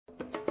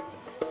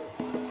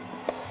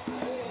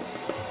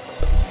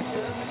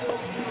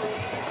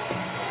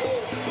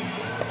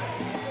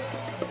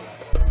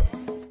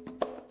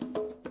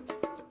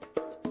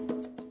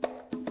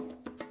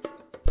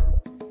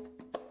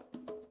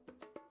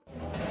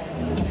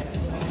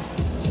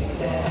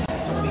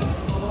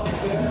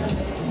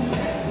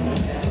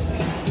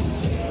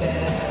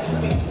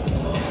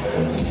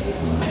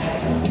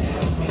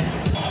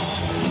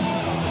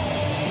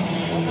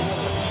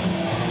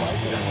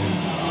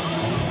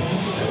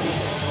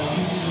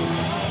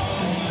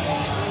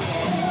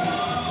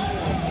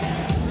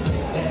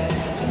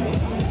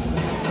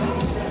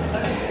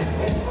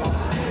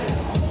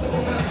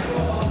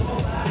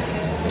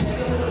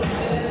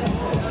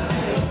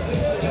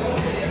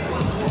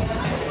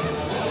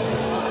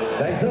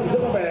Ladies and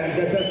gentlemen,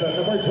 contestant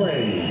number 3,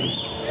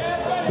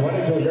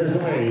 22 years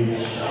of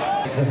age.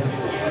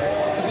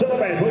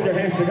 Gentlemen, put your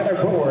hands together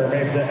for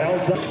Miss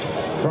Elsa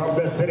from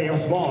the city of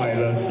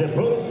Smile,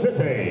 Cebu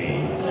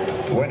City.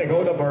 When they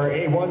go number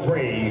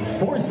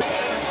 81346.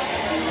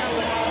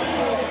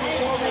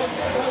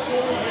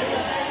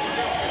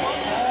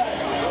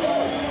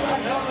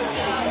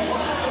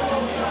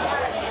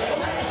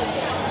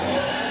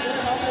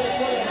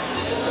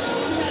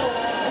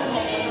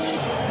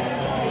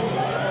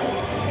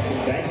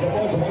 Thanks so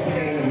much once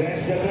again.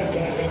 Next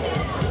contestant.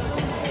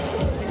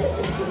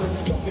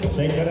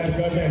 Take the next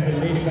contest in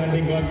the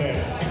standing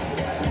contest.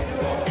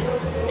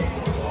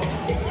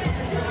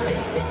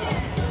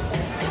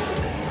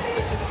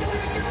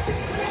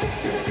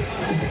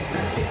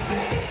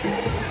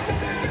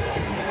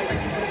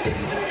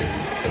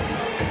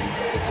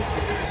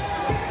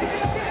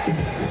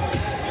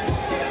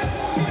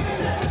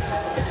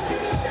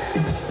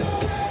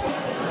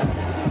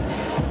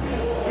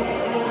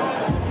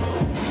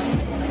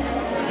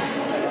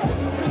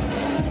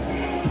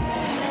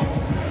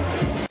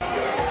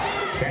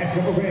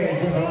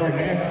 Terraces of our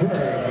next group,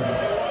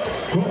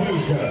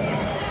 Croatia.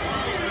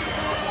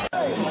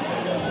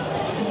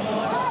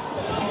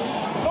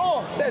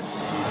 Oh, sets.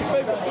 It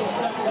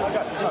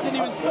didn't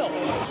even spill.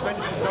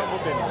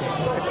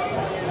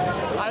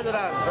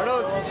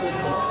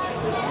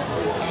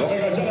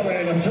 Ladies and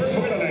gentlemen, third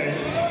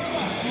finalist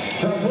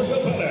from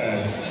Crystal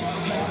Palace.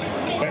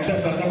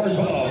 Contestant number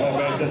 12,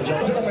 ladies and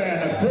gentlemen,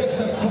 fifth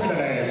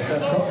finalist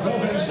from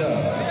Croatia.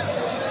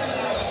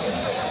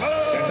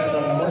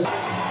 Contestant number 6.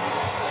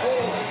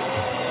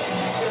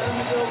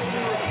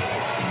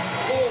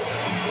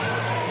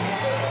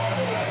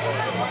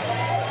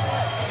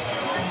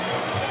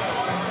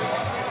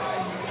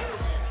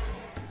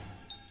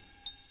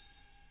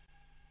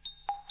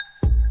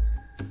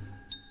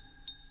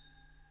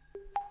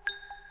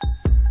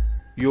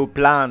 You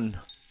plan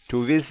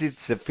to visit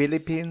the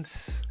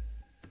Philippines?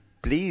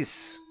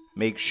 Please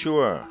make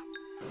sure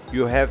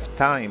you have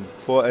time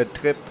for a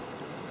trip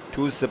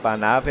to the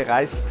Banawe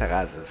rice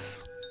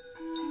terraces.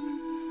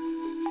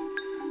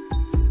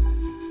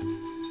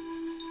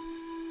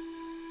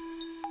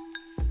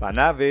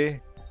 Banawe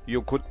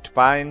you could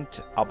find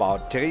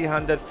about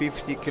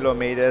 350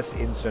 kilometers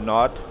in the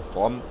north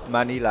from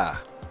Manila.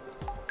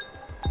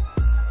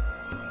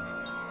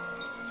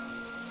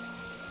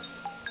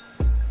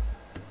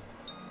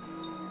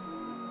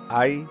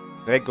 I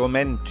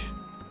recommend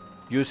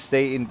you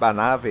stay in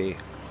Banawe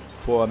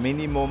for a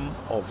minimum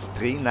of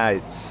 3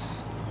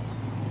 nights.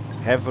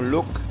 Have a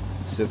look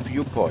the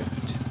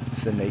viewpoint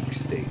the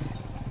next day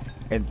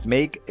and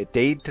make a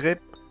day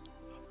trip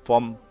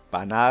from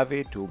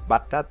Banawe to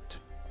Batat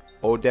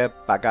or the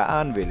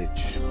Bagaan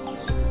village.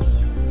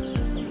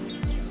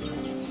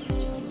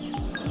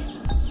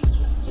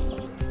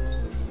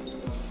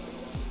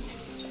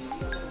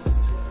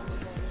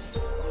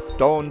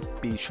 Don't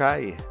be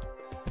shy.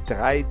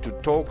 Try to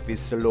talk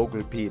with the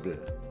local people.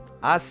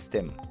 Ask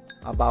them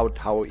about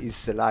how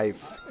is the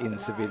life in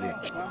the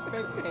village.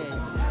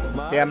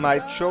 They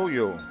might show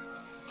you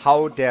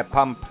how they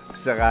pump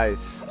the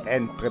rice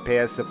and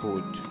prepare the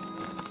food.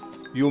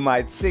 You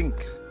might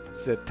think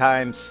the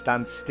time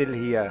stands still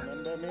here.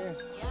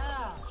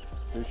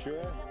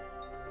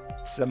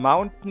 The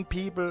mountain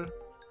people,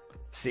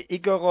 the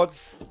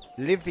Igorots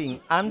living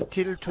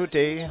until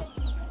today,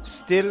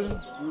 still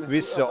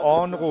with their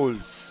own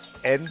rules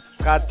and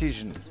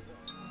tradition.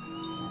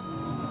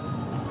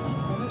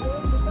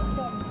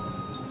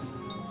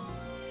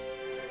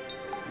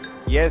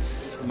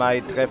 Yes, my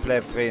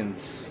traveler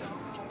friends,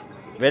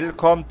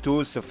 welcome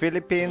to the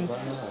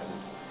Philippines,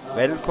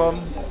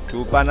 welcome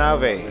to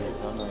Banawe.